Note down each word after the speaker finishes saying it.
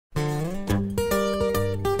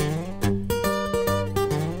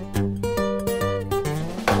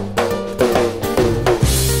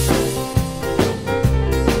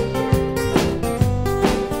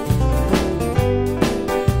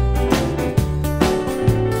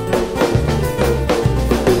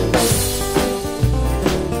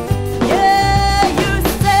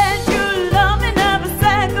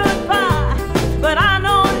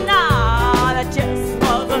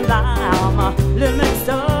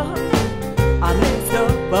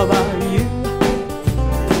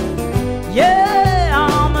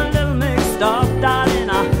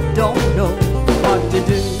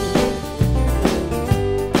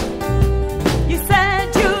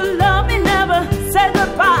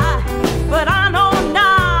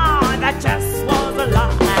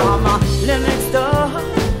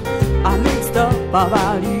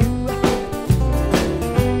about you.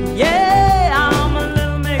 Yeah, I'm a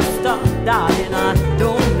little mixed up, darling. I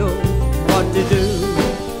don't know what to do.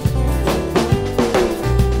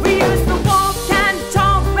 We used to walk and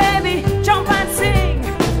talk, baby, jump and sing,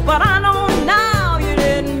 but I know now you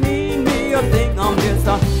didn't mean me a thing. I'm just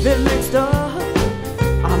a little mixed up.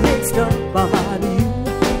 I'm mixed up about you.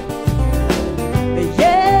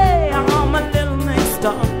 Yeah, I'm a little mixed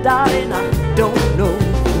up, darling. I don't know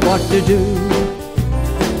what to do.